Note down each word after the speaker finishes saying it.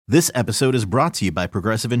This episode is brought to you by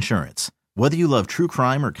Progressive Insurance. Whether you love true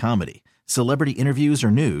crime or comedy, celebrity interviews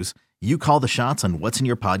or news, you call the shots on what's in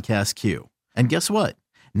your podcast queue. And guess what?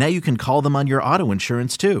 Now you can call them on your auto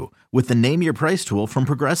insurance too with the Name Your Price tool from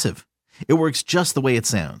Progressive. It works just the way it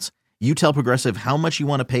sounds. You tell Progressive how much you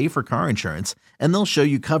want to pay for car insurance, and they'll show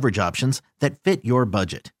you coverage options that fit your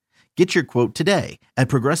budget. Get your quote today at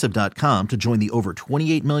Progressive.com to join the over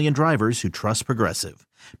 28 million drivers who trust Progressive.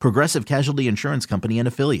 Progressive Casualty Insurance Company and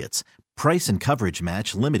Affiliates. Price and coverage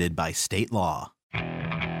match limited by state law.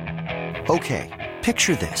 Okay,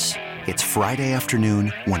 picture this. It's Friday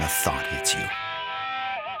afternoon when a thought hits you.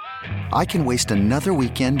 I can waste another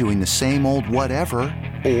weekend doing the same old whatever,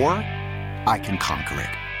 or I can conquer it.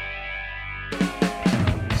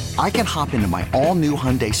 I can hop into my all-new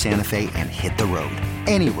Hyundai Santa Fe and hit the road.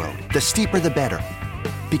 Any road. The steeper, the better.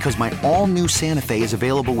 Because my all-new Santa Fe is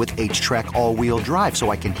available with H-Track all-wheel drive,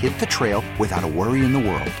 so I can hit the trail without a worry in the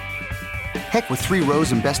world. Heck, with 3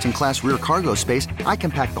 rows and best-in-class rear cargo space, I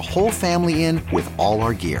can pack the whole family in with all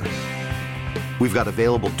our gear. We've got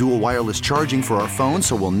available dual wireless charging for our phones,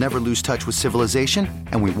 so we'll never lose touch with civilization,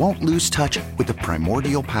 and we won't lose touch with the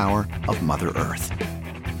primordial power of Mother Earth.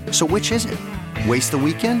 So which is it? Waste the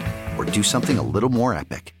weekend or do something a little more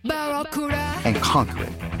epic? And conquer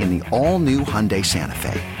it in the all-new Hyundai Santa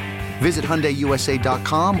Fe. Visit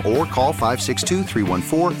HyundaiUSA.com or call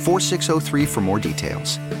 562-314-4603 for more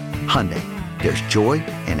details. Hyundai, there's joy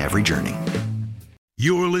in every journey.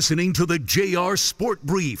 You're listening to the JR Sport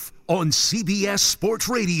Brief on CBS Sports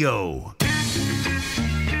Radio.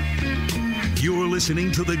 You're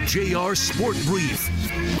listening to the JR Sport Brief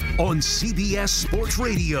on CBS Sports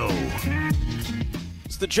Radio.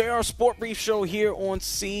 It's the JR Sport Brief show here on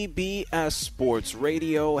CBS Sports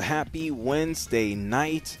Radio. Happy Wednesday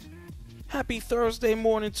night. Happy Thursday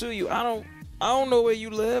morning to you. I don't know where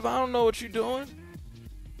you live. I don't know what you're doing.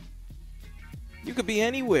 You could be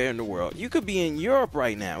anywhere in the world. You could be in Europe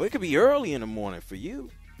right now. It could be early in the morning for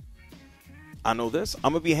you. I know this.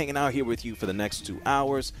 I'm going to be hanging out here with you for the next 2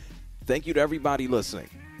 hours. Thank you to everybody listening.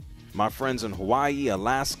 My friends in Hawaii,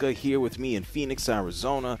 Alaska, here with me in Phoenix,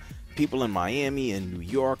 Arizona, people in Miami and New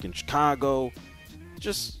York and Chicago,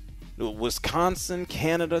 just Wisconsin,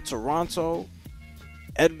 Canada, Toronto,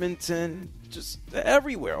 Edmonton, just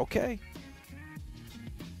everywhere, okay?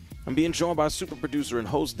 I'm being joined by super producer and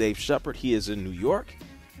host Dave Shepard. He is in New York.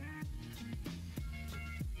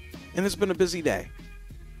 And it's been a busy day.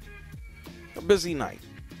 A busy night.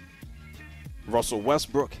 Russell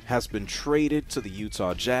Westbrook has been traded to the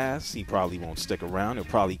Utah Jazz. He probably won't stick around. He'll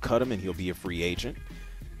probably cut him and he'll be a free agent.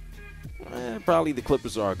 Probably the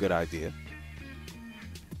Clippers are a good idea.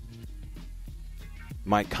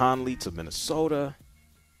 Mike Conley to Minnesota.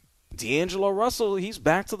 D'Angelo Russell, he's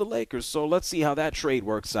back to the Lakers. So let's see how that trade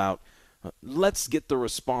works out. Let's get the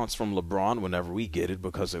response from LeBron whenever we get it,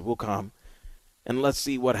 because it will come. And let's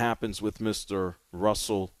see what happens with Mr.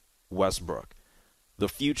 Russell Westbrook, the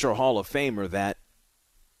future Hall of Famer that,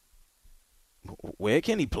 where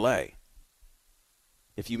can he play?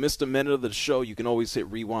 If you missed a minute of the show, you can always hit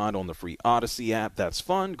rewind on the free Odyssey app. That's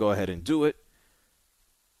fun. Go ahead and do it.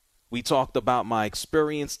 We talked about my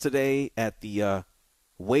experience today at the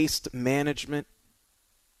Waste Management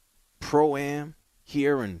Pro-Am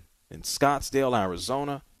here in Scottsdale,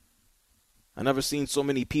 Arizona. I never seen so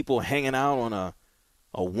many people hanging out on a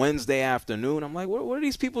Wednesday afternoon. I'm like, what are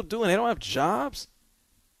these people doing? They don't have jobs?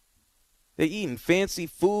 They're eating fancy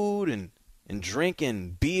food and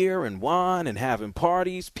drinking beer and wine and having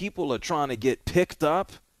parties. People are trying to get picked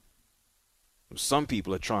up. Some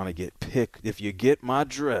people are trying to get picked. If you get my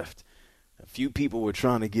drift, a few people were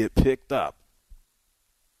trying to get picked up.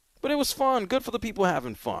 But it was fun. Good for the people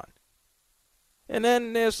having fun. And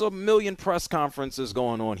then there's a million press conferences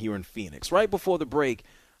going on here in Phoenix. Right before the break,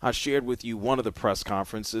 I shared with you one of the press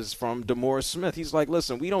conferences from DeMaurice Smith. He's like,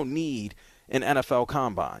 listen, we don't need an NFL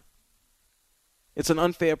combine. It's an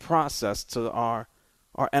unfair process to our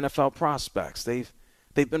NFL prospects. They've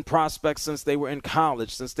been prospects since they were in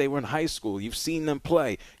college, since they were in high school. You've seen them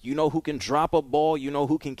play. You know who can drop a ball. You know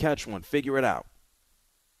who can catch one. Figure it out.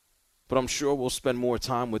 But I'm sure we'll spend more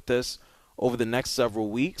time with this over the next several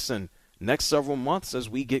weeks and next several months as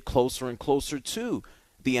we get closer and closer to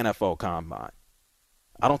the NFL Combine.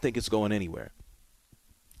 I don't think it's going anywhere.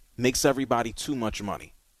 Makes everybody too much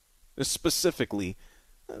money. Specifically,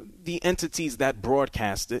 the entities that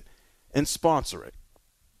broadcast it and sponsor it.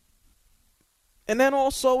 And then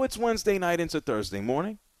also it's Wednesday night into Thursday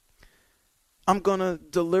morning. I'm going to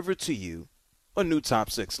deliver to you a new top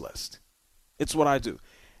 6 list. It's what I do.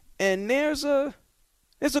 And there's a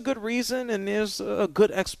good reason and there's a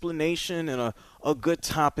good explanation and a good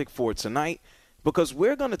topic for tonight. because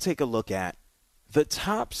we're going to take a look at the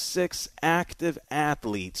top 6 active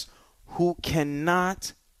athletes who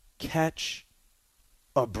cannot catch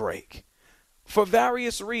a break for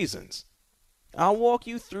various reasons. I'll walk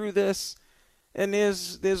you through this, and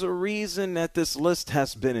there's a reason that this list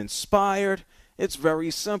has been inspired. It's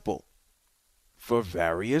very simple. For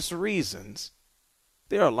various reasons,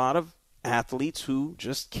 there are a lot of athletes who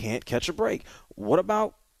just can't catch a break. What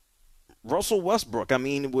about Russell Westbrook? I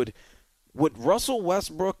mean, would Russell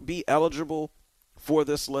Westbrook be eligible for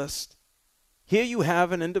this list? Here you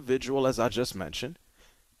have an individual, as I just mentioned,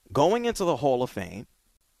 going into the Hall of Fame,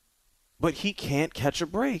 but he can't catch a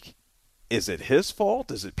break. Is it his fault?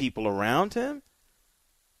 Is it people around him?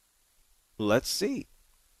 Let's see.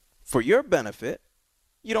 For your benefit,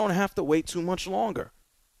 you don't have to wait too much longer,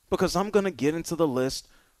 because I'm going to get into the list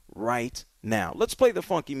right now. Let's play the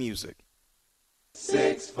funky music.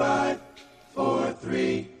 6, 5, 4,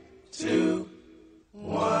 3, 2,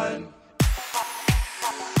 1.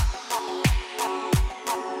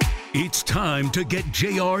 It's time to get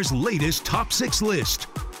JR's latest top 6 list,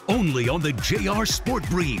 only on the JR Sport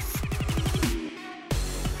Brief.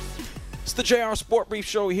 It's the JR Sport Brief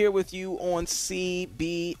Show here with you on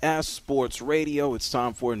CBS Sports Radio. It's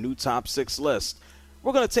time for a new top 6 list.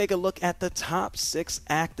 We're going to take a look at the top 6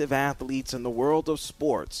 active athletes in the world of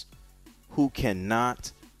sports who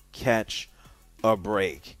cannot catch a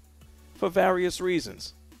break for various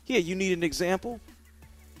reasons. Here, you need an example?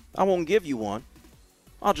 I won't give you one.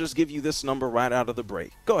 I'll just give you this number right out of the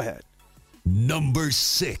break. Go ahead. Number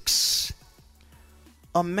 6.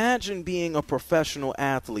 Imagine being a professional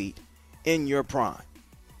athlete in your prime.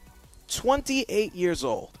 28 years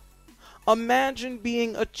old. Imagine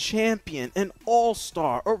being a champion, an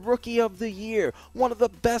all-star, a rookie of the year, one of the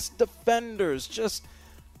best defenders. Just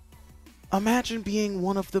imagine being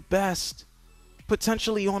one of the best,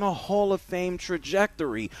 potentially on a Hall of Fame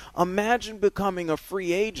trajectory. Imagine becoming a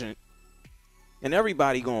free agent and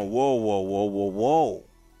everybody going, whoa, whoa, whoa, whoa, whoa.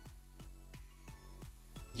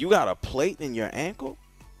 You got a plate in your ankle?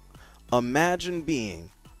 Imagine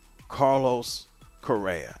being Carlos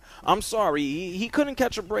Correa. I'm sorry, he couldn't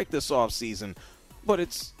catch a break this offseason, but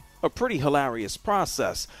it's a pretty hilarious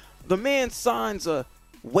process. The man signs a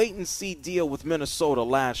wait-and-see deal with Minnesota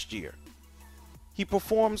last year. He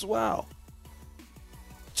performs well.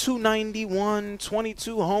 291,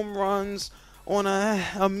 22 home runs on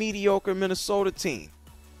a mediocre Minnesota team.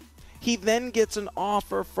 He then gets an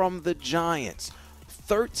offer from the Giants.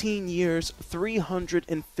 13 years,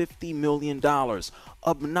 $350 million.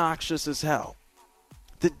 Obnoxious as hell.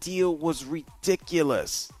 The deal was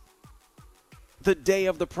ridiculous. The day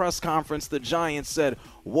of the press conference, the Giants said,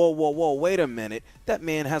 whoa, whoa, whoa, wait a minute. That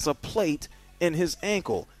man has a plate in his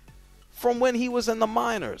ankle from when he was in the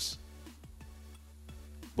minors.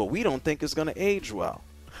 But we don't think it's going to age well.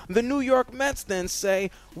 The New York Mets then say,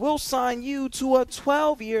 we'll sign you to a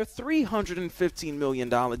 12-year, $315 million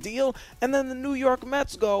deal. And then the New York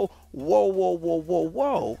Mets go, whoa, whoa, whoa, whoa,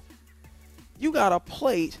 whoa. You got a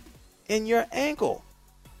plate in your ankle.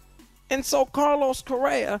 And so Carlos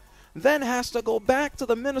Correa then has to go back to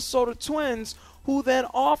the Minnesota Twins, who then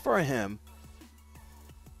offer him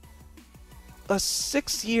a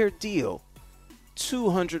 6-year deal,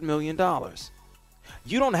 $200 million.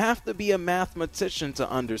 You don't have to be a mathematician to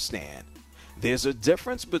understand. There's a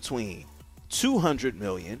difference between $200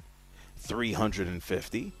 million,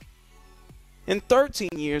 $350, and 13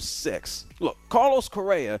 years, 6. Look, Carlos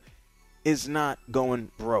Correa is not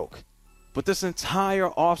going broke. But this entire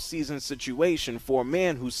offseason situation for a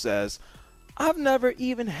man who says, I've never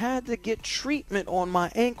even had to get treatment on my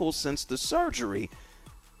ankle since the surgery.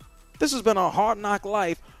 This has been a hard knock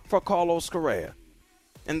life for Carlos Correa.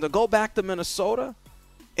 And to go back to Minnesota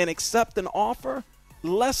and accept an offer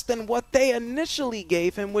less than what they initially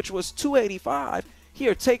gave him, which was $285.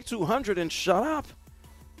 Here, take $200 and shut up.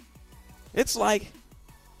 It's like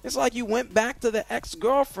you went back to the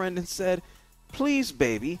ex-girlfriend and said, please,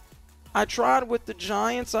 baby, I tried with the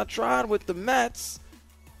Giants, I tried with the Mets.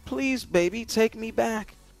 Please, baby, take me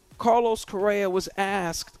back. Carlos Correa was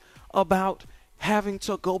asked about having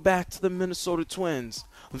to go back to the Minnesota Twins,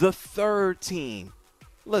 the third team.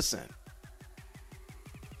 Listen.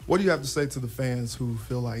 What do you have to say to the fans who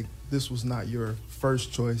feel like this was not your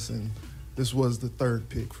first choice and this was the third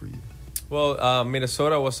pick for you? Well,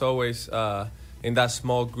 Minnesota was always in that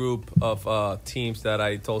small group of teams that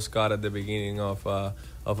I told Scott at the beginning of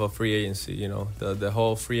a free agency. You know, the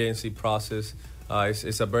whole free agency process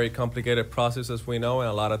is a very complicated process, as we know, and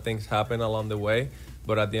a lot of things happen along the way.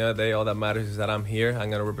 But at the end of the day, all that matters is that I'm here. I'm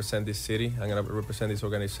going to represent this city. I'm going to represent this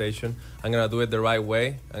organization. I'm going to do it the right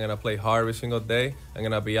way. I'm going to play hard every single day. I'm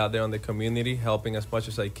going to be out there in the community, helping as much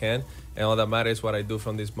as I can. And all that matters is what I do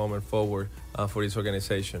from this moment forward for this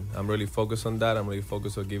organization. I'm really focused on that. I'm really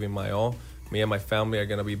focused on giving my all. Me and my family are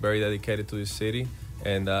going to be very dedicated to this city,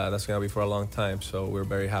 and that's going to be for a long time. So we're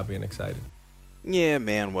very happy and excited. Yeah,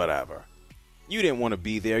 man, whatever. You didn't want to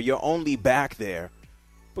be there. You're only back there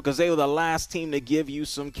because they were the last team to give you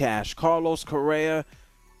some cash. Carlos Correa,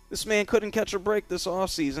 this man couldn't catch a break this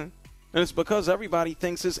offseason, and it's because everybody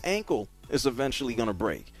thinks his ankle is eventually going to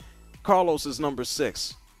break. Carlos is number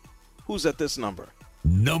 6. Who's at this number?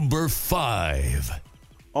 Number 5.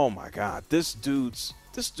 Oh, my God. This dude's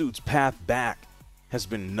path back has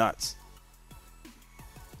been nuts.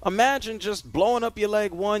 Imagine just blowing up your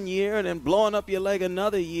leg one year and then blowing up your leg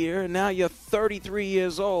another year, and now you're 33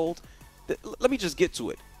 years old. Let me just get to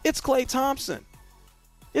it. It's Klay Thompson.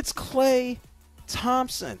 It's Klay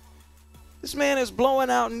Thompson. This man is blowing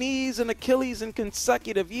out knees and Achilles in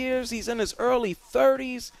consecutive years. He's in his early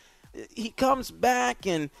 30s. He comes back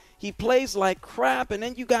and he plays like crap, and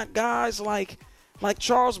then you got guys like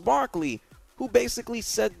Charles Barkley, who basically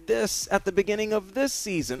said this at the beginning of this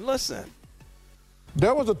season. Listen.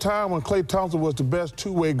 There was a time when Klay Thompson was the best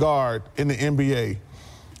two-way guard in the NBA,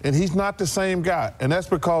 and he's not the same guy, and that's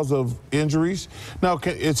because of injuries. Now,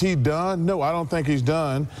 is he done? No, I don't think he's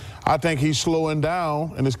done. I think he's slowing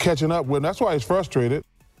down and is catching up with him. That's why he's frustrated.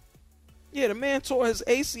 Yeah, the man tore his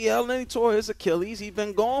ACL and then he tore his Achilles. He's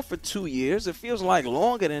been gone for 2 years. It feels like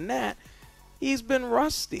longer than that. He's been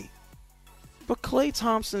rusty. But Klay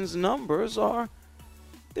Thompson's numbers they're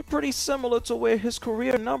pretty similar to where his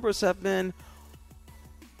career numbers have been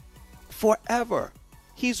forever.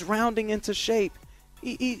 He's rounding into shape.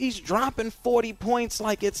 He's dropping 40 points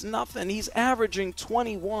like it's nothing. He's averaging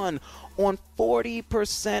 21 on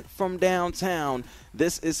 40% from downtown.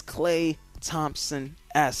 This is Klay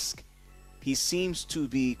Thompson-esque. He seems to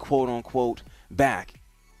be, quote-unquote, back.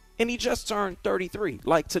 And he just turned 33,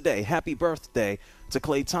 like today. Happy birthday to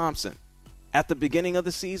Klay Thompson. At the beginning of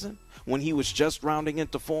the season, when he was just rounding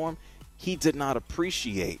into form, he did not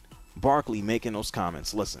appreciate Barkley making those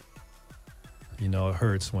comments. Listen. You know, it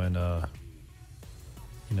hurts when,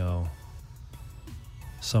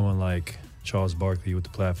 someone like Charles Barkley with the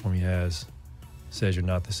platform he has says you're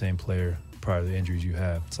not the same player prior to the injuries you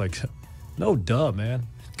have. It's like, no duh, man.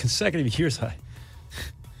 Consecutive years, I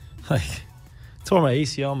tore my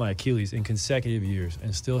ACL, my Achilles in consecutive years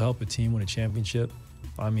and still help a team win a championship.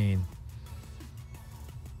 I mean,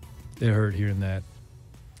 it hurt hearing that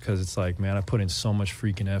because it's like, man, I put in so much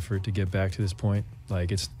freaking effort to get back to this point.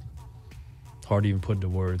 Like, it's hard to even put into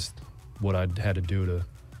words what I had to do to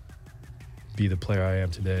be the player I am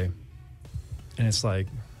today. And it's like,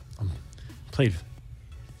 I played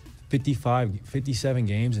 57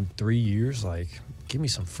 games in 3 years. Like, give me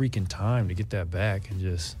some freaking time to get that back and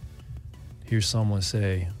just hear someone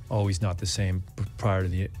say, oh, he's not the same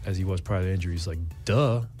as he was prior to the injuries. Like,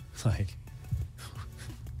 duh. Like,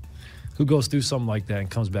 who goes through something like that and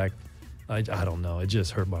comes back? I don't know. It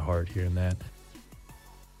just hurt my heart hearing that.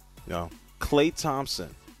 No. Klay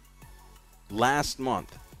Thompson, last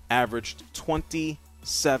month, averaged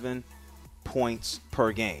 27 points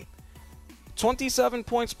per game. 27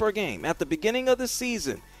 points per game. At the beginning of the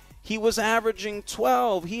season, he was averaging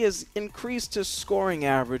 12. He has increased his scoring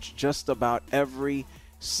average just about every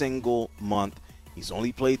single month. He's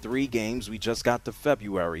only played 3 games. We just got to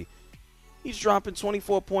February. He's dropping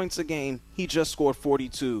 24 points a game. He just scored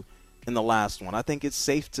 42 in the last one. I think it's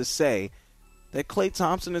safe to say that Klay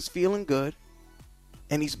Thompson is feeling good,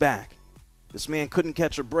 and he's back. This man couldn't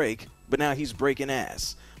catch a break, but now he's breaking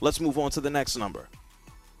ass. Let's move on to the next number.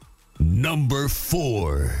 Number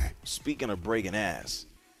 4. Speaking of breaking ass,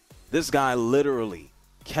 this guy literally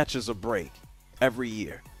catches a break every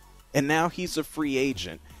year. And now he's a free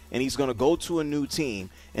agent, and he's going to go to a new team,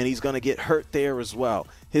 and he's going to get hurt there as well.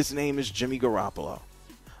 His name is Jimmy Garoppolo.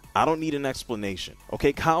 I don't need an explanation.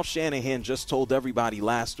 Okay, Kyle Shanahan just told everybody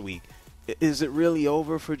last week, is it really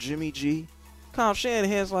over for Jimmy G? Kyle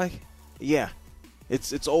Shanahan's like, yeah,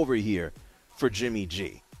 it's over here for Jimmy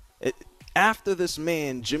G. After this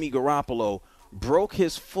man, Jimmy Garoppolo, broke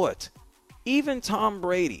his foot, even Tom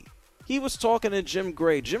Brady, he was talking to Jim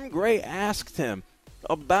Gray. Jim Gray asked him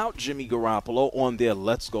about Jimmy Garoppolo on their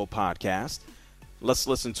Let's Go podcast. Let's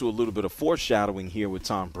listen to a little bit of foreshadowing here with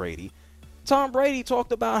Tom Brady. Tom Brady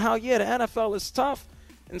talked about how, yeah, the NFL is tough,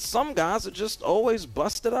 and some guys are just always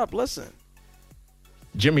busted up. Listen.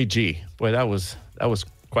 Jimmy G, boy, that was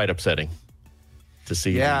quite upsetting to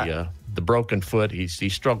see the broken foot. He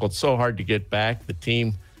struggled so hard to get back. The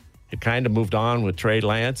team it kind of moved on with Trey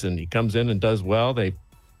Lance, and he comes in and does well.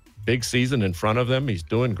 Big season in front of them. He's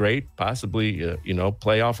doing great, possibly,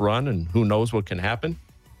 playoff run, and who knows what can happen.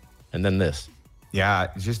 And then this. Yeah,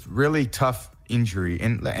 just really tough injury.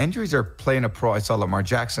 And the injuries are playing a pro. I saw Lamar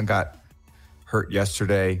Jackson got hurt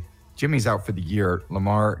yesterday. Jimmy's out for the year.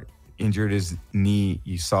 Lamar injured his knee.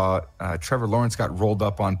 You saw Trevor Lawrence got rolled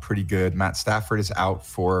up on pretty good. Matt Stafford is out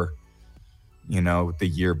for, the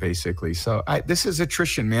year basically. So this is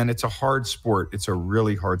attrition, man. It's a hard sport. It's a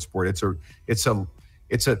really hard sport. It's a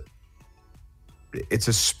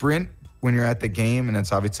sprint when you're at the game, and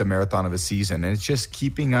it's obviously a marathon of a season. And it's just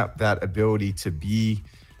keeping up that ability to be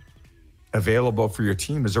available for your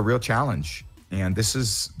team is a real challenge. And this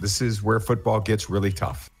is where football gets really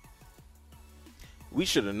tough. We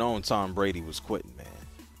should have known Tom Brady was quitting, man.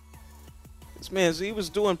 This man, he was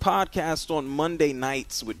doing podcasts on Monday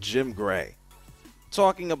nights with Jim Gray,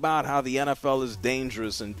 talking about how the NFL is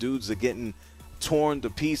dangerous and dudes are getting torn to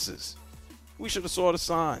pieces. We should have saw the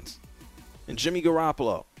signs. And Jimmy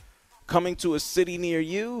Garoppolo coming to a city near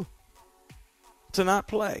you to not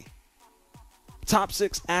play. Top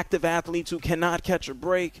 6 active athletes who cannot catch a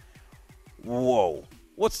break. Whoa.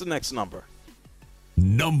 What's the next number?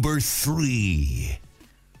 Number 3.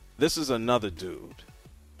 This is another dude.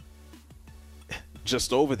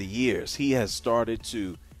 Just over the years, he has started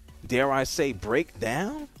to, dare I say, break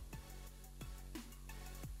down.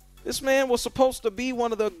 This man was supposed to be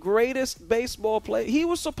one of the greatest baseball players. He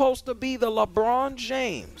was supposed to be the LeBron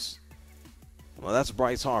James. Well, that's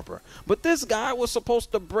Bryce Harper. But this guy was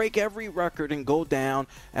supposed to break every record and go down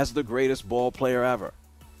as the greatest ball player ever.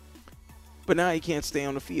 But now he can't stay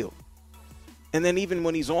on the field. And then even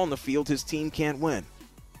when he's on the field, his team can't win.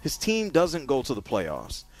 His team doesn't go to the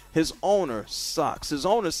playoffs. His owner sucks. His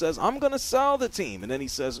owner says, I'm going to sell the team. And then he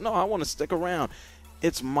says, no, I want to stick around.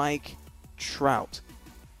 It's Mike Trout.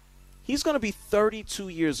 He's going to be 32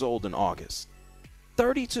 years old in August.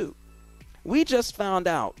 32. We just found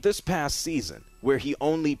out this past season, where he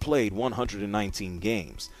only played 119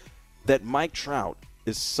 games, that Mike Trout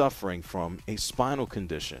is suffering from a spinal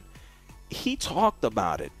condition. He talked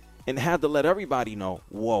about it and had to let everybody know,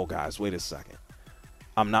 whoa, guys, wait a second.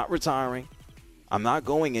 I'm not retiring. I'm not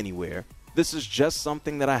going anywhere. This is just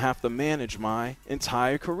something that I have to manage my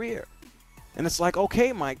entire career. And it's like,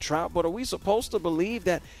 okay, Mike Trout, but are we supposed to believe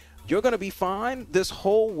that you're going to be fine this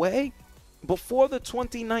whole way? Before the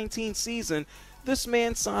 2019 season, this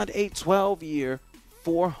man signed a 12-year,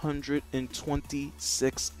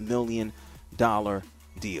 $426 million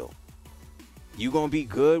deal. You going to be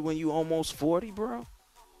good when you almost 40, bro?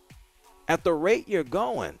 At the rate you're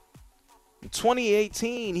going, in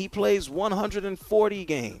 2018, he plays 140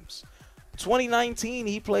 games. 2019,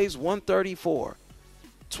 he plays 134.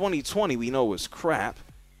 2020, we know is crap.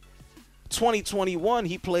 2021,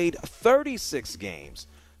 he played 36 games.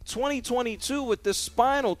 2022, with this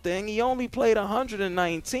spinal thing, he only played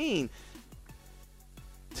 119.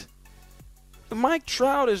 Mike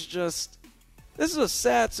Trout is just, this is a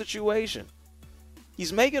sad situation.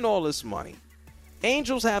 He's making all this money.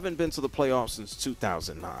 Angels haven't been to the playoffs since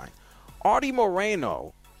 2009. Artie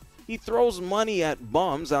Moreno, he throws money at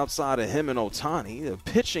bums outside of him and Ohtani. The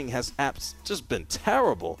pitching has just been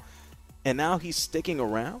terrible. And now he's sticking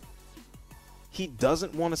around. He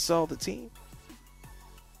doesn't want to sell the team.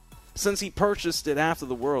 Since he purchased it after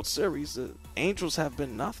the World Series, the Angels have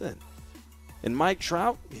been nothing. And Mike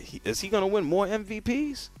Trout, is he going to win more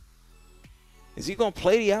MVPs? Is he going to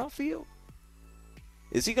play the outfield?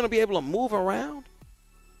 Is he going to be able to move around?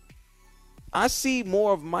 I see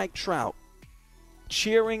more of Mike Trout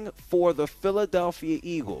cheering for the Philadelphia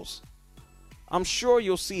Eagles. I'm sure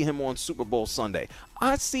you'll see him on Super Bowl Sunday.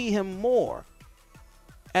 I see him more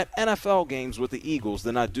at NFL games with the Eagles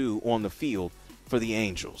than I do on the field for the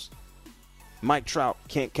Angels. Mike Trout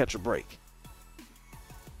can't catch a break.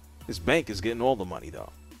 His bank is getting all the money,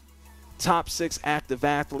 though. Top 6 active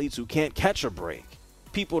athletes who can't catch a break.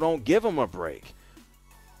 People don't give him a break.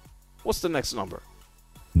 What's the next number?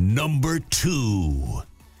 Number 2.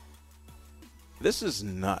 This is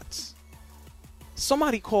nuts.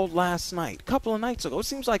 Somebody called last night, a couple of nights ago. It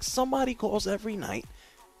seems like somebody calls every night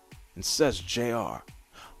and says, JR,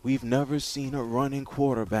 we've never seen a running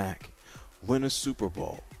quarterback win a Super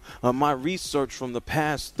Bowl. My research from the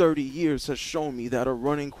past 30 years has shown me that a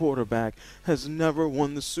running quarterback has never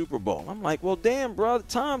won the Super Bowl. I'm like, well, damn, bro, the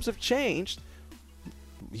times have changed.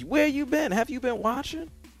 Where you been? Have you been watching?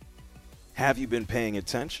 Have you been paying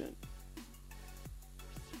attention?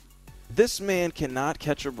 This man cannot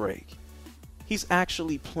catch a break. He's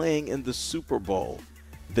actually playing in the Super Bowl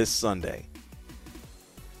this Sunday.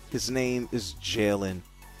 His name is Jalen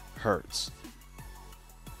Hurts.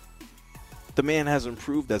 The man has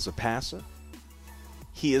improved as a passer.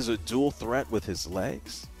 He is a dual threat with his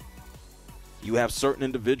legs. You have certain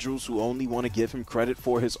individuals who only want to give him credit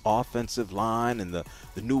for his offensive line and the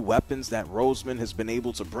new weapons that Roseman has been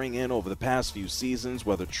able to bring in over the past few seasons,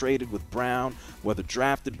 whether traded with Brown, whether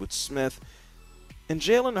drafted with Smith. And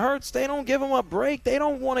Jalen Hurts, they don't give him a break. They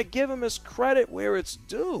don't want to give him his credit where it's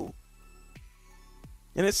due.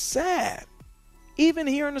 And it's sad. Even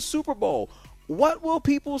here in the Super Bowl, what will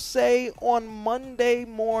people say on Monday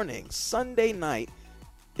morning, Sunday night,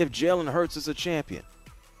 if Jalen Hurts is a champion?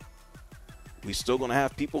 We still going to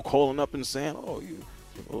have people calling up and saying,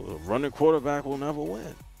 a running quarterback will never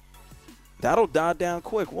win. That'll die down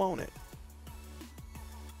quick, won't it?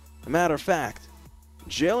 As a matter of fact,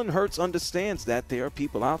 Jalen Hurts understands that there are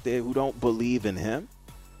people out there who don't believe in him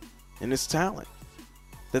and his talent,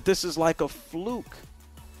 that this is like a fluke.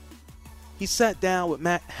 He sat down with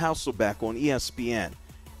Matt Hasselbeck on ESPN,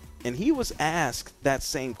 and he was asked that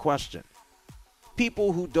same question.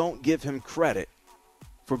 People who don't give him credit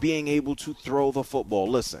for being able to throw the football.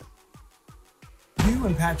 Listen. You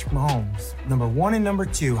and Patrick Mahomes, number 1 and number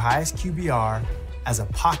 2 highest QBR as a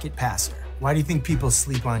pocket passer. Why do you think people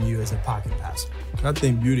sleep on you as a pocket passer? I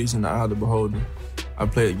think beauty's in the eye of the beholder. I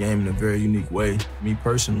play the game in a very unique way. Me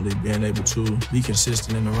personally, being able to be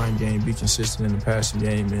consistent in the run game, be consistent in the passing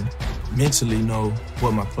game, and mentally know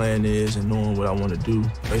what my plan is and knowing what I want to do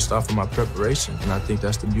based off of my preparation. And I think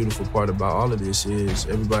that's the beautiful part about all of this is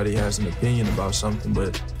everybody has an opinion about something,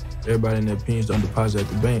 but everybody in their opinions don't deposit at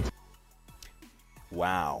the bank.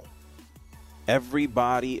 Wow.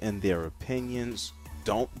 Everybody and their opinions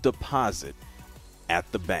don't deposit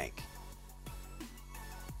at the bank.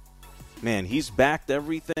 Man, he's backed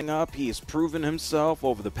everything up. He has proven himself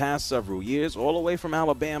over the past several years, all the way from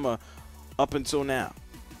Alabama up until now.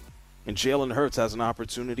 And Jalen Hurts has an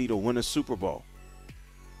opportunity to win a Super Bowl.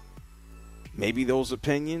 Maybe those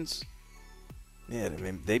opinions,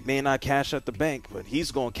 they may not cash at the bank, but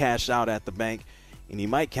he's going to cash out at the bank, and he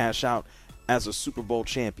might cash out as a Super Bowl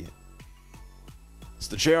champion. It's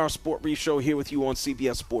the JR Sport Brief Show here with you on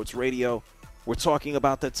CBS Sports Radio. We're talking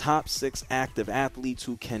about the top 6 active athletes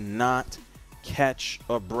who cannot catch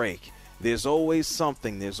a break. There's always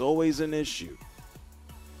something. There's always an issue.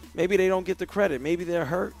 Maybe they don't get the credit. Maybe they're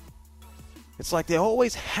hurt. It's like there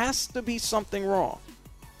always has to be something wrong.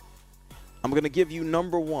 I'm going to give you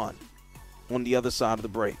number 1 on the other side of the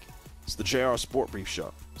break. It's the JR Sport Brief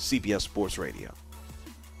Show, CBS Sports Radio.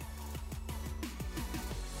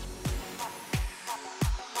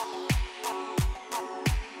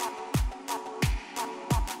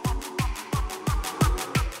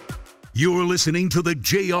 You're listening to the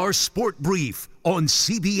JR Sport Brief on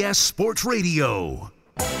CBS Sports Radio.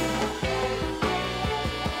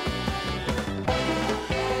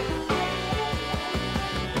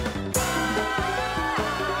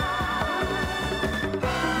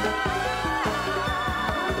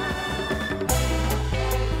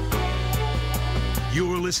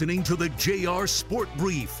 You're listening to the JR Sport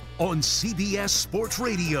Brief on CBS Sports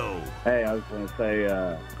Radio. Hey, I was going to say,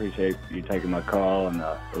 appreciate you taking my call, and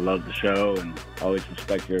I love the show and always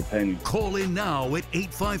respect your opinion. Call in now at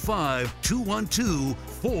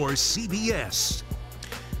 855-212-4CBS.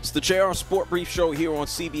 It's the JR Sport Brief Show here on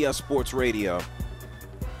CBS Sports Radio.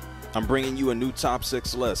 I'm bringing you a new top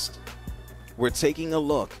 6 list. We're taking a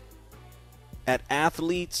look at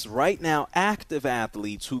athletes right now, active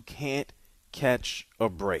athletes who can't catch a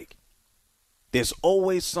break. There's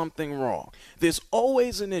always something wrong. There's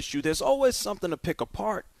always an issue. There's always something to pick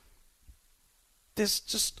apart. There's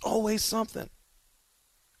just always something.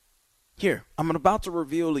 Here, I'm about to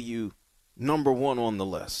reveal to you number 1 on the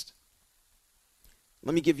list.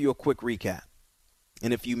 Let me give you a quick recap.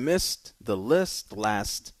 And if you missed the list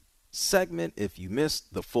last segment, if you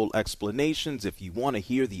missed the full explanations, if you want to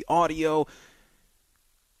hear the audio,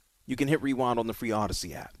 you can hit rewind on the free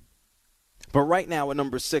Odyssey app. But right now at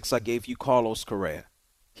number 6, I gave you Carlos Correa.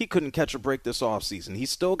 He couldn't catch a break this offseason. He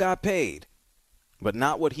still got paid, but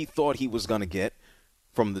not what he thought he was going to get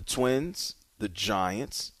from the Twins, the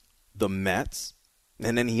Giants, the Mets.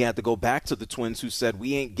 And then he had to go back to the Twins, who said,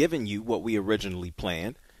 we ain't giving you what we originally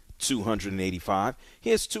planned, $285.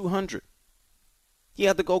 Here's $200. He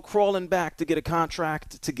had to go crawling back to get a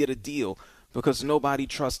contract, to get a deal, because nobody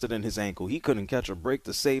trusted in his ankle. He couldn't catch a break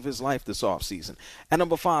to save his life this offseason. At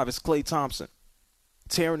number 5 is Klay Thompson,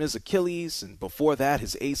 tearing his Achilles, and before that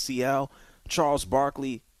his ACL. Charles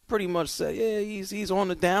Barkley pretty much said, yeah, he's on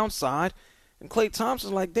the downside. And Klay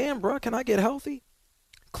Thompson's like, damn, bro, can I get healthy?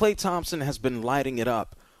 Klay Thompson has been lighting it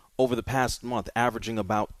up over the past month, averaging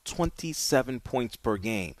about 27 points per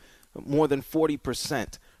game, more than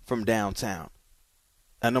 40% from downtown.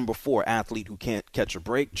 At number 4, athlete who can't catch a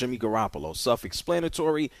break, Jimmy Garoppolo.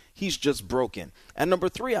 Self-explanatory, he's just broken. At number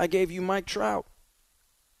 3, I gave you Mike Trout.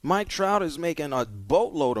 Mike Trout is making a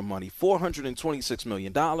boatload of money, $426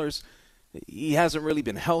 million. He hasn't really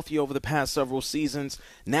been healthy over the past several seasons.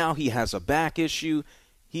 Now he has a back issue.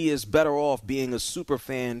 He is better off being a super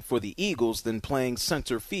fan for the Eagles than playing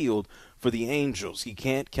center field for the Angels. He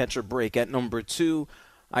can't catch a break. At number 2,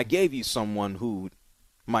 I gave you someone who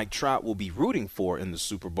Mike Trout will be rooting for in the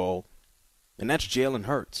Super Bowl, and that's Jalen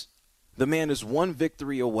Hurts. The man is one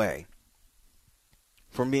victory away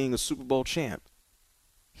from being a Super Bowl champ.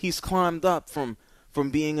 He's climbed up from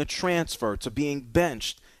being a transfer to being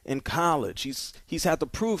benched in college. He's had to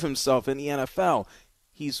prove himself in the NFL.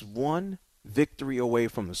 He's one victory away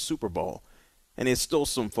from the Super Bowl, and there's still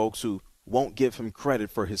some folks who won't give him credit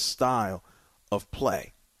for his style of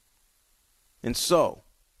play. And so,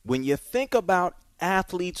 when you think about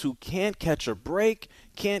athletes who can't catch a break,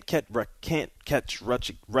 can't catch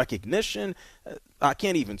recognition, I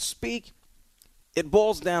can't even speak, it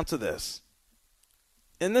boils down to this.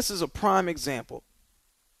 And this is a prime example,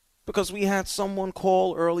 because we had someone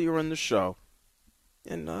call earlier in the show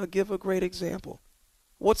and give a great example.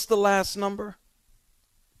 What's the last number?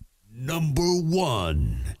 Number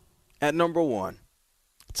 1. At number 1,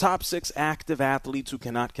 top 6 active athletes who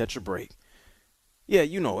cannot catch a break. Yeah,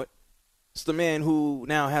 you know it. It's the man who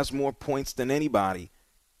now has more points than anybody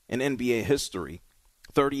in NBA history,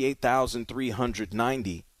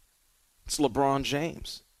 38,390. It's LeBron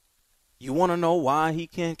James. You want to know why he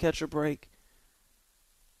can't catch a break?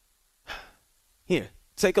 Here,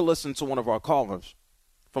 take a listen to one of our callers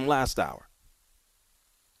from last hour.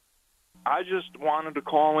 I just wanted to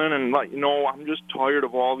call in and let you know I'm just tired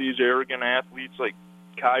of all these arrogant athletes like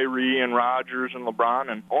Kyrie and Rodgers and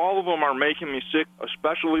LeBron, and all of them are making me sick,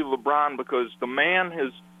 especially LeBron, because the man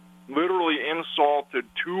has literally insulted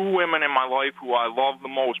 2 women in my life who I love the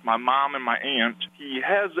most, my mom and my aunt. He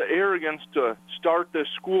has the arrogance to start this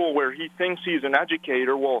school where he thinks he's an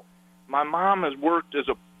educator. Well, my mom has worked as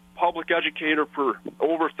a public educator for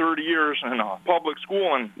over 30 years in a public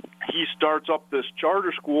school, and he starts up this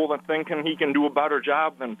charter school and thinking he can do a better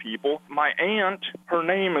job than people. My aunt, her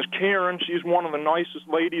name is Karen. She's one of the nicest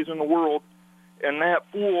ladies in the world, and that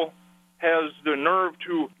fool has the nerve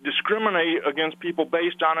to discriminate against people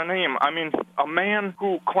based on a name. I mean, a man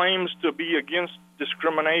who claims to be against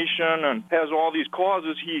discrimination and has all these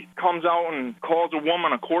causes, he comes out and calls a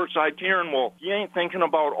woman a courtside Karen. Well, he ain't thinking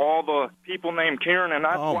about all the people named Karen, and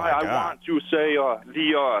that's why I want to say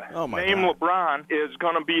the name LeBron is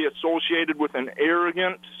going to be associated with an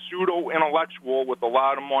arrogant pseudo-intellectual with a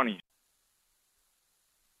lot of money.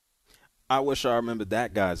 I wish I remembered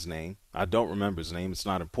that guy's name. I don't remember his name. It's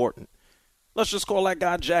not important. Let's just call that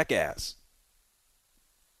guy Jackass.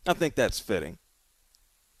 I think that's fitting.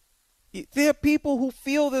 There are people who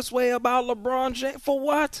feel this way about LeBron James. For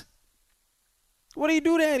what? What do you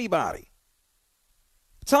do to anybody?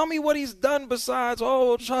 Tell me what he's done besides,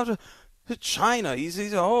 China. He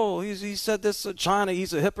said this to China.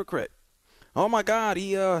 He's a hypocrite. Oh, my God.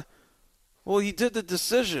 He did the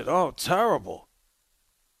decision. Oh, terrible.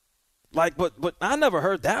 But I never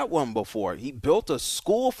heard that one before. He built a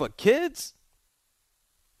school for kids?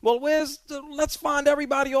 Well, let's find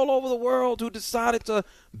everybody all over the world who decided to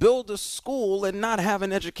build a school and not have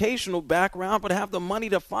an educational background but have the money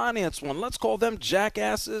to finance one. Let's call them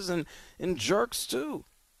jackasses and jerks too.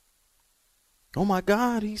 Oh, my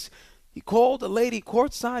God, he called a lady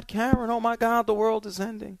courtside Karen. Oh, my God, the world is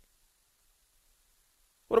ending.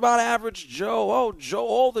 What about average Joe? Oh, Joe,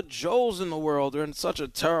 all the Joes in the world are in such a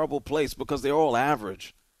terrible place because they're all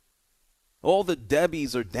average. All the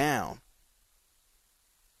Debbies are down.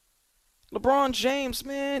 LeBron James,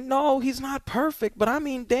 man, no, he's not perfect, but I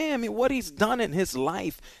mean, damn, what he's done in his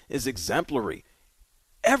life is exemplary.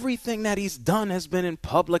 Everything that he's done has been in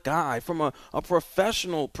public eye from a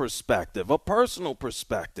professional perspective, a personal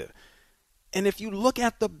perspective. And if you look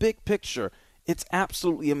at the big picture, it's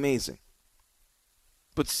absolutely amazing.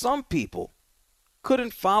 But some people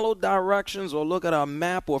couldn't follow directions or look at a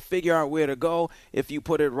map or figure out where to go if you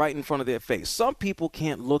put it right in front of their face. Some people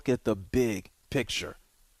can't look at the big picture.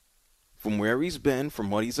 From where he's been,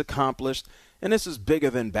 from what he's accomplished, and this is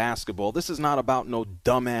bigger than basketball. This is not about no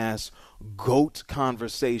dumbass GOAT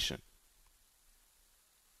conversation.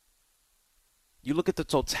 You look at the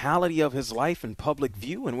totality of his life in public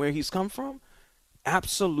view and where he's come from,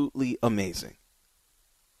 absolutely amazing.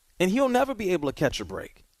 And he'll never be able to catch a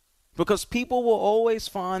break because people will always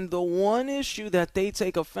find the one issue that they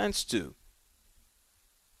take offense to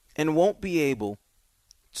and won't be able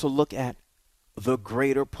to look at the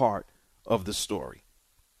greater part of the story.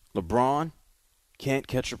 LeBron can't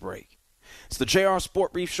catch a break. It's the JR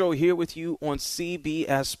Sport Brief Show here with you on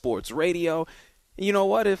CBS Sports Radio. And you know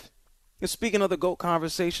what? If speaking of the GOAT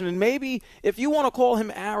conversation, and maybe if you want to call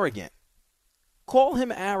him arrogant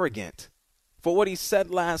for what he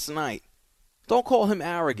said last night. Don't call him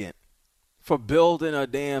arrogant for building a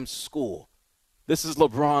damn school. This is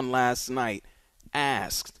LeBron last night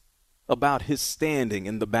asked about his standing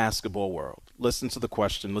in the basketball world. Listen to the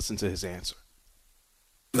question. Listen to his answer.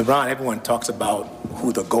 LeBron, everyone talks about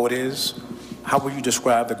who the GOAT is. How would you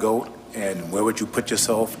describe the GOAT, and where would you put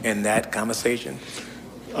yourself in that conversation?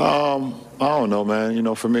 I don't know, man. You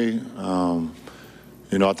know, for me, I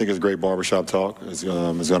think it's great barbershop talk. It's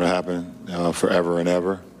going to happen forever and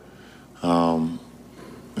ever.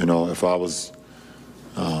 If I was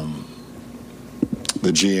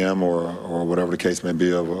the GM or whatever the case may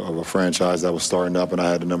be of a franchise that was starting up and I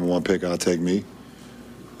had the number one pick, I'd take me.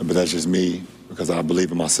 But that's just me because I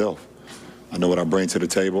believe in myself. I know what I bring to the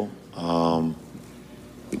table.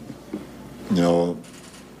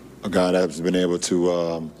 A guy that's been able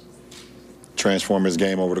to transform his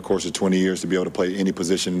game over the course of 20 years to be able to play any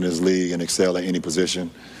position in this league and excel at any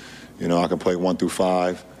position. I can play 1 through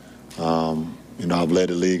 5. I've led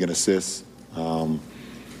the league in assists. I've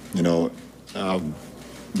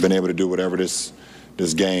been able to do whatever this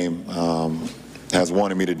game has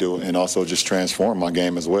wanted me to do, and also just transform my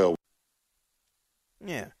game as well.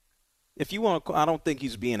 Yeah. If you want to, I don't think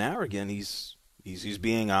he's being arrogant. He's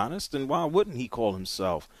being honest. And why wouldn't he call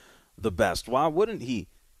himself the best? Why wouldn't he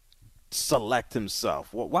select himself?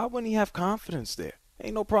 Why wouldn't he have confidence there?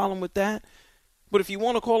 Ain't no problem with that. But if you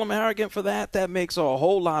want to call him arrogant for that, that makes a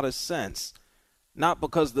whole lot of sense. Not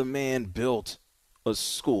because the man built a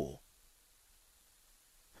school.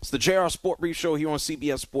 It's the JR Sport Brief Show here on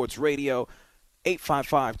CBS Sports Radio.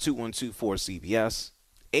 855-212-4CBS.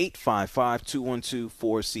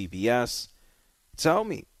 855-212-4CBS. Tell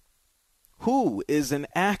me, who is an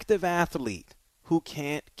active athlete who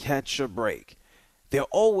can't catch a break? They're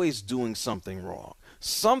always doing something wrong.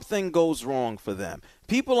 Something goes wrong for them.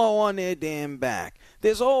 People are on their damn back.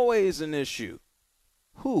 There's always an issue.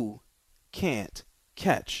 Who can't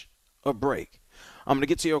catch a break? I'm going to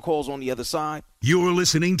get to your calls on the other side. You're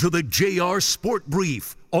listening to the JR Sport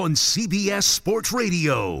Brief on CBS Sports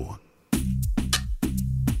Radio.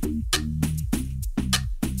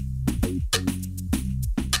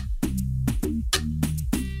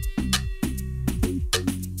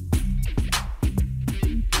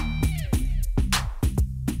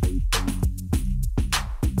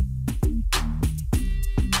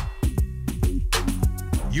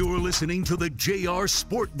 You're listening to the JR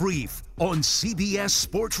Sport Brief on CBS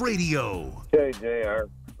Sports Radio. Hey, JR.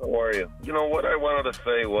 How are you? You know, what I wanted to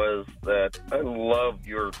say was that I love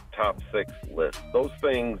your top 6 list. Those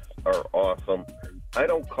things are awesome. I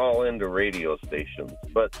don't call into radio stations,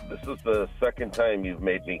 but this is the second time you've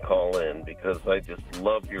made me call in because I just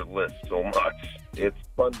love your list so much. It's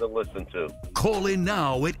fun to listen to. Call in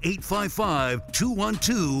now at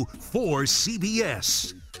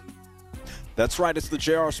 855-212-4CBS. That's right. It's the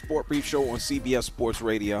JR Sport Brief Show on CBS Sports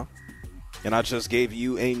Radio. And I just gave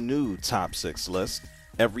you a new top 6 list.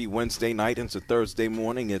 Every Wednesday night into Thursday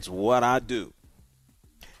morning, it's what I do.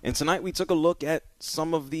 And tonight we took a look at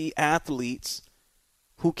some of the athletes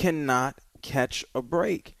who cannot catch a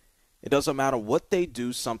break. It doesn't matter what they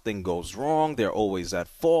do, something goes wrong. They're always at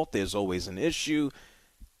fault. There's always an issue.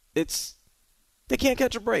 They can't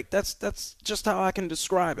catch a break. That's just how I can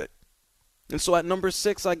describe it. And so at number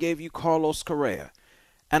 6, I gave you Carlos Correa.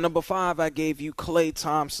 At number 5, I gave you Klay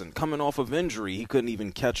Thompson. Coming off of injury, he couldn't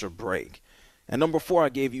even catch a break. At number 4, I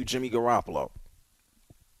gave you Jimmy Garoppolo.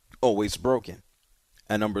 Always broken.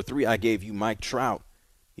 At number 3, I gave you Mike Trout.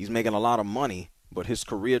 He's making a lot of money, but his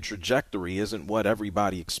career trajectory isn't what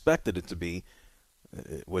everybody expected it to be.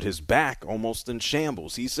 With his back almost in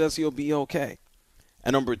shambles, he says he'll be okay.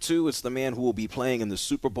 At number 2, it's the man who will be playing in the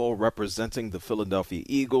Super Bowl representing the Philadelphia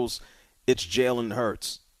Eagles. It's Jalen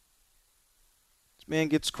Hurts. This man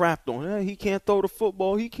gets crapped on. He can't throw the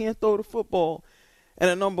football. He can't throw the football. And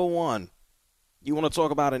at number 1, you want to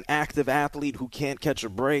talk about an active athlete who can't catch a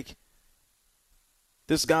break?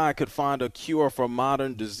 This guy could find a cure for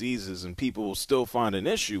modern diseases and people will still find an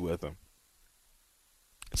issue with him.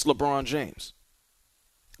 It's LeBron James.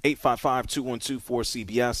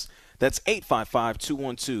 855-212-4CBS. That's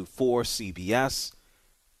 855-212-4CBS.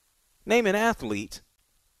 Name an athlete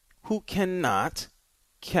who cannot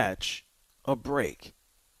catch a break.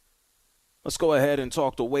 Let's go ahead and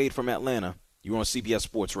talk to Wade from Atlanta. You're on CBS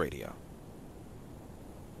Sports Radio.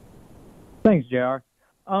 Thanks, JR.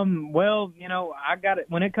 Well, I got it.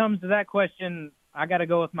 When it comes to that question, I got to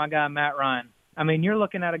go with my guy, Matt Ryan. I mean, you're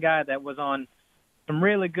looking at a guy that was on some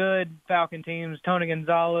really good Falcon teams, Tony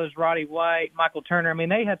Gonzalez, Roddy White, Michael Turner. I mean,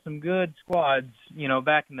 they had some good squads,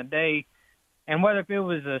 back in the day. And whether if it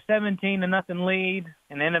was a 17-0 lead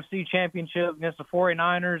in the NFC Championship against the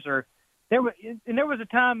 49ers, or there was a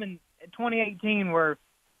time in 2018 where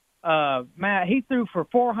Matt, he threw for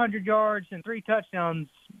 400 yards and 3 touchdowns,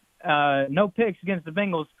 no picks against the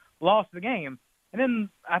Bengals, lost the game. And then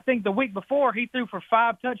I think the week before he threw for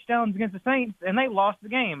 5 touchdowns against the Saints, and they lost the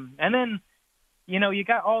game. And then, you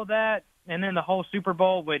got all that, and then the whole Super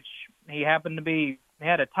Bowl, which he had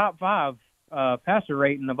a top 5 passer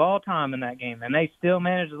rating of all time in that game, and they still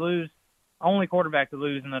managed to lose. Only quarterback to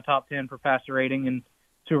lose in the top 10 for passer rating in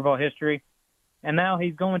Super Bowl history. And now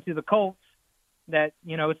he's going to the Colts. That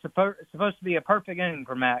it's supposed to be a perfect inning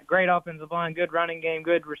for Matt. Great offensive line, good running game,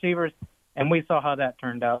 good receivers, and we saw how that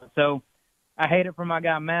turned out. So I hate it for my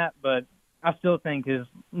guy Matt, but I still think his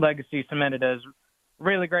legacy cemented as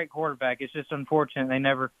really great quarterback. It's just unfortunate they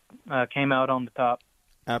never came out on the top.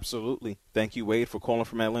 Absolutely. Thank you, Wade, for calling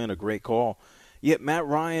from Atlanta. Great call. Yet Matt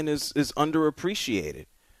Ryan is underappreciated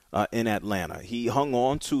in Atlanta. He hung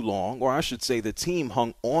on too long, or I should say the team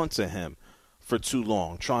hung on to him for too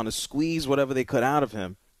long, trying to squeeze whatever they could out of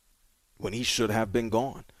him when he should have been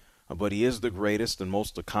gone. But he is the greatest and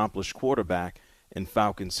most accomplished quarterback in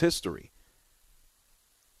Falcons history.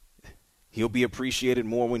 He'll be appreciated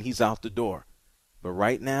more when he's out the door. But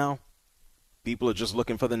right now, people are just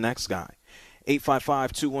looking for the next guy.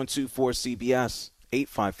 855-212-4CBS,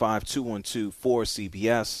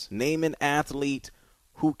 855-212-4CBS. Name an athlete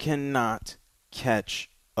who cannot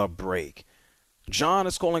catch a break. John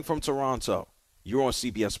is calling from Toronto. You're on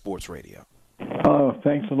CBS Sports Radio. Oh,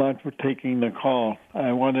 thanks a lot for taking the call.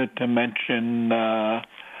 I wanted to mention a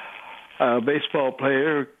baseball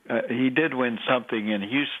player. He did win something in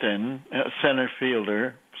Houston, a center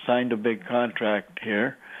fielder, signed a big contract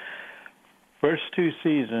here. First 2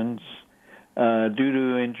 seasons, due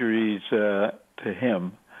to injuries to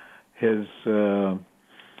him, his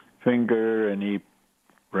finger, and he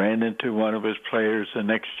ran into one of his players the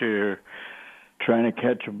next year trying to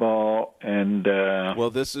catch a ball. And well,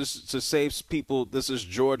 this is to save people. This is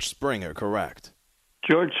George Springer, correct?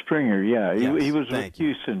 George Springer, yeah. Yes, he was with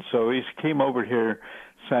Houston, so he came over here,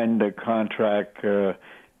 signed a contract, in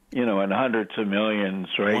hundreds of millions,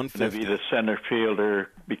 right? To be the center fielder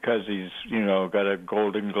because he's, got a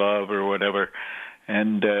Golden Glove or whatever.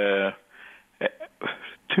 And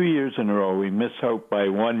 2 years in a row, we miss out by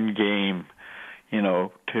 1 game, to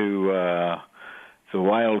the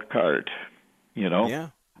wild card.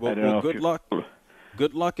 Yeah. Well, good luck.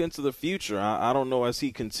 Good luck into the future. I don't know as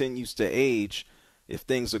he continues to age if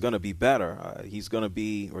things are going to be better. He's going to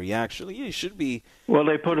be, or he should be. Well,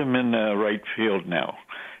 they put him in right field now.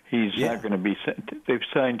 He's not going to be. They've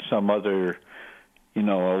signed some other,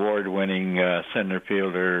 award-winning center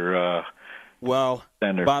fielder.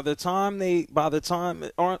 Center. By the time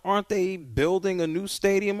aren't they building a new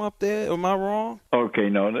stadium up there? Am I wrong? Okay,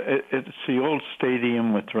 no, it's the old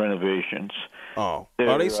stadium with renovations. Oh,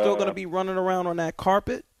 are they still going to be running around on that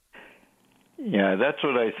carpet? Yeah, that's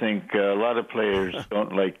what I think. A lot of players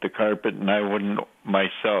don't like the carpet, and I wouldn't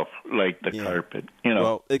myself like the carpet.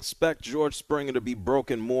 Well, expect George Springer to be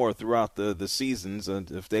broken more throughout the seasons,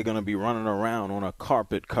 and if they're going to be running around on a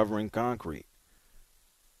carpet covering concrete.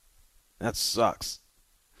 That sucks.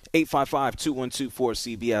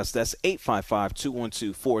 855-212-4CBS. That's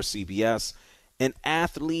 855-212-4CBS. An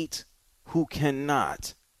athlete who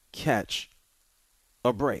cannot catch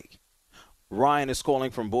a break. Ryan is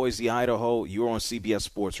calling from Boise, Idaho. You're on CBS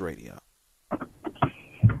Sports Radio.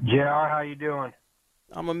 JR, how you doing?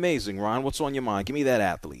 I'm amazing, Ryan. What's on your mind? Give me that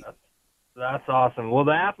athlete. That's awesome. Well,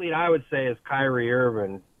 the athlete I would say is Kyrie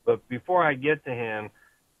Irving. But before I get to him,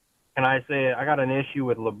 can I say I got an issue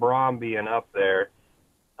with LeBron being up there?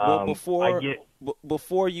 Well,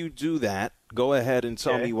 before you do that, go ahead and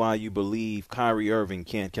tell me why you believe Kyrie Irving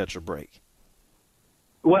can't catch a break.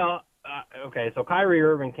 Well, okay, so Kyrie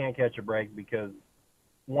Irving can't catch a break because,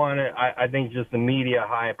 one, I think just the media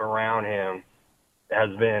hype around him has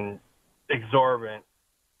been exorbitant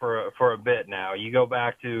for a bit now. You go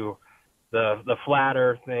back to the flat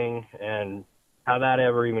Earth thing and how that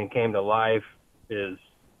ever even came to life is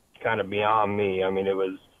kind of beyond me. I mean, it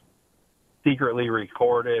was secretly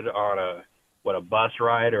recorded on a bus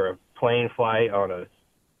ride or a plane flight on a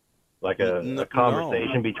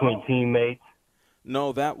conversation between teammates.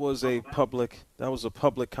 No, that was a public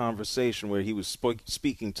conversation where he was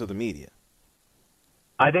speaking to the media.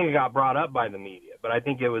 I think it got brought up by the media, but I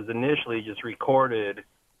think it was initially just recorded.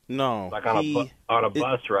 No, like on a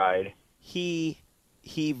bus ride. He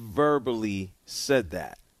verbally said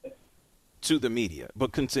that to the media,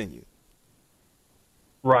 but continue.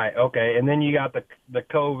 Right. Okay. And then you got the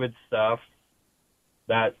COVID stuff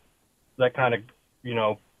that kind of, you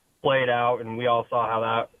know, played out, and we all saw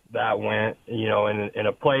how that went, you know, in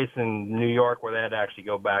a place in New York where they had to actually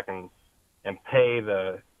go back and pay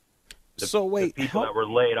the people that were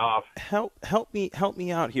laid off. Help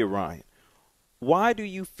me out here, Ryan. Why do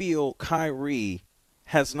you feel Kyrie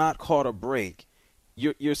has not caught a break?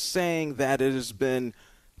 You're saying that it has been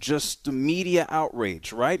just the media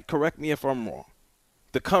outrage, right? Correct me if I'm wrong.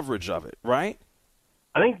 The coverage of it, right?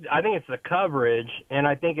 I think it's the coverage, and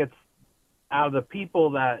I think it's out of the people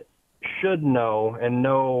that should know and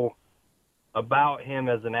know about him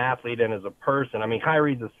as an athlete and as a person. I mean,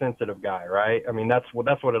 Kyrie's a sensitive guy, right? I mean, that's what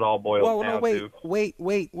it all boils down to.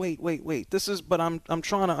 Wait. This is, but I'm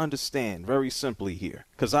trying to understand very simply here,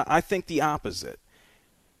 because I think the opposite.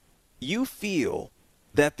 You feel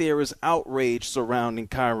that there is outrage surrounding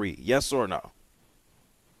Kyrie, yes or no?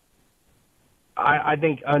 I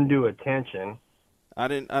think undue attention. I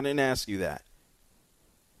didn't ask you that.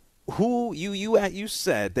 Who you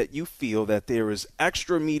said that you feel that there is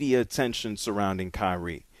extra media attention surrounding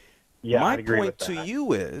Kyrie. Yeah, my I agree point with to that.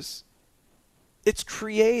 you is, it's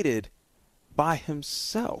created by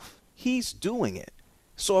himself. He's doing it.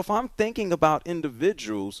 So if I'm thinking about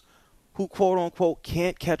individuals who quote unquote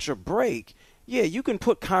can't catch a break, yeah, you can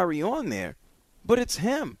put Kyrie on there, but it's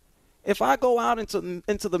him. If I go out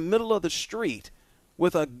into the middle of the street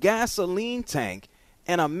with a gasoline tank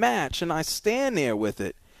and a match and I stand there with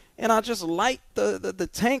it and I just light the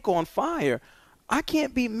tank on fire, I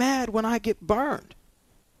can't be mad when I get burned.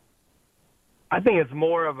 I think it's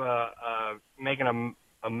more of a making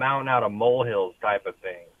a mountain out of molehills type of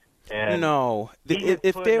thing. And no,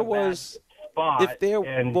 if there was spot,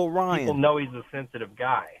 well, Ryan, people know he's a sensitive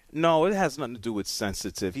guy. No, it has nothing to do with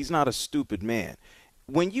sensitive. He's not a stupid man.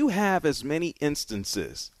 When you have as many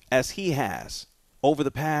instances as he has over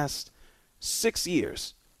the past 6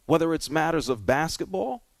 years, whether it's matters of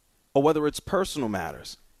basketball or whether it's personal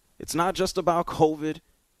matters, it's not just about COVID.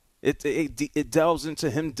 It delves into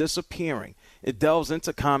him disappearing. It delves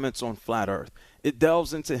into comments on Flat Earth. It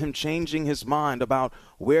delves into him changing his mind about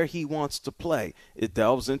where he wants to play. It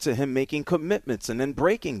delves into him making commitments and then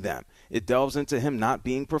breaking them. It delves into him not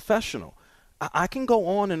being professional. I can go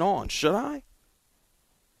on and on. Should I?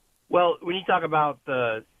 Well, when you talk about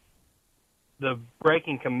the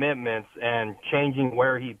breaking commitments and changing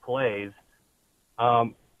where he plays,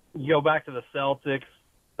 you go back to the Celtics.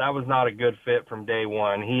 That was not a good fit from day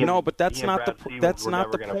one. But that's not the point.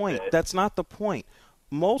 That's not the point.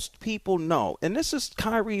 Most people know, and this is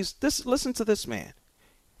Kyrie's. Listen to this man.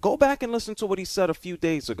 Go back and listen to what he said a few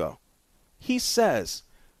days ago. He says,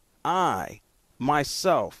 I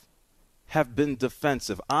myself have been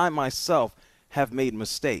defensive. I myself have made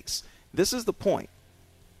mistakes. This is the point.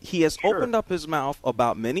 He has opened up his mouth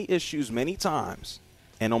about many issues many times,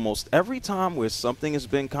 and almost every time where something has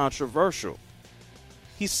been controversial,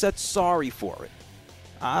 he said sorry for it.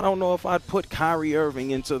 I don't know if I'd put Kyrie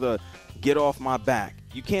Irving into the get off my back.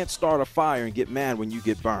 You can't start a fire and get mad when you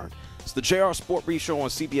get burned. It's the JR Sport Brief Show on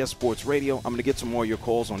CBS Sports Radio. I'm going to get some more of your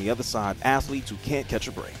calls on the other side. Athletes who can't catch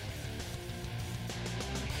a break.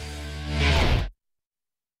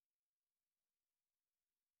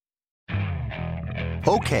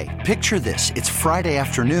 Okay, picture this. It's Friday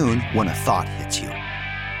afternoon when a thought hits you.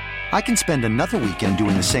 I can spend another weekend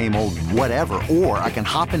doing the same old whatever, or I can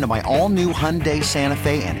hop into my all-new Hyundai Santa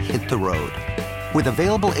Fe and hit the road. With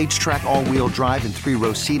available H-Track all-wheel drive and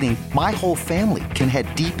 3-row seating, my whole family can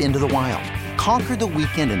head deep into the wild. Conquer the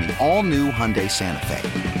weekend in the all-new Hyundai Santa Fe.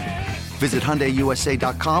 Visit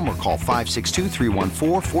HyundaiUSA.com or call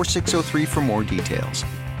 562-314-4603 for more details.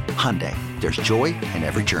 Hyundai, there's joy in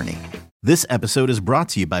every journey. This episode is brought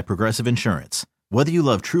to you by Progressive Insurance. Whether you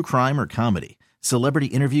love true crime or comedy, celebrity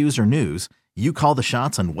interviews or news, you call the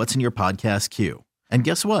shots on what's in your podcast queue. And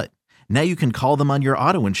guess what? Now you can call them on your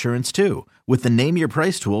auto insurance too with the Name Your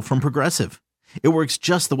Price tool from Progressive. It works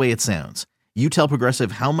just the way it sounds. You tell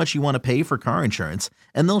Progressive how much you want to pay for car insurance,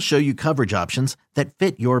 and they'll show you coverage options that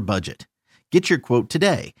fit your budget. Get your quote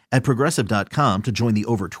today at Progressive.com to join the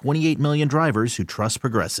over 28 million drivers who trust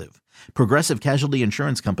Progressive. Progressive Casualty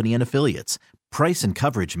Insurance Company and Affiliates. Price and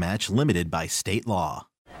coverage match limited by state law.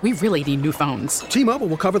 We really need new phones. T-Mobile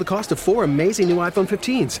will cover the cost of 4 amazing new iPhone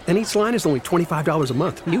 15s, and each line is only $25 a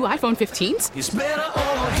month. New iPhone 15s? It's better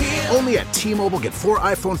over here. Only at T-Mobile, get 4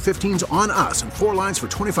 iPhone 15s on us and 4 lines for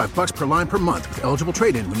 $25 per line per month with eligible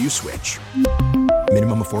trade-in when you switch.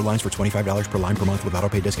 Minimum of 4 lines for $25 per line per month with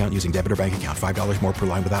autopay discount using debit or bank account. $5 more per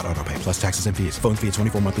line without autopay, plus taxes and fees. Phone fee at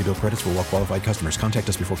 24 monthly bill credits for well qualified customers. Contact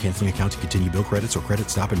us before canceling account to continue bill credits or credit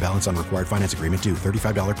stop and balance on required finance agreement due.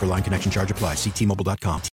 $35 per line connection charge applies. See T-Mobile.com.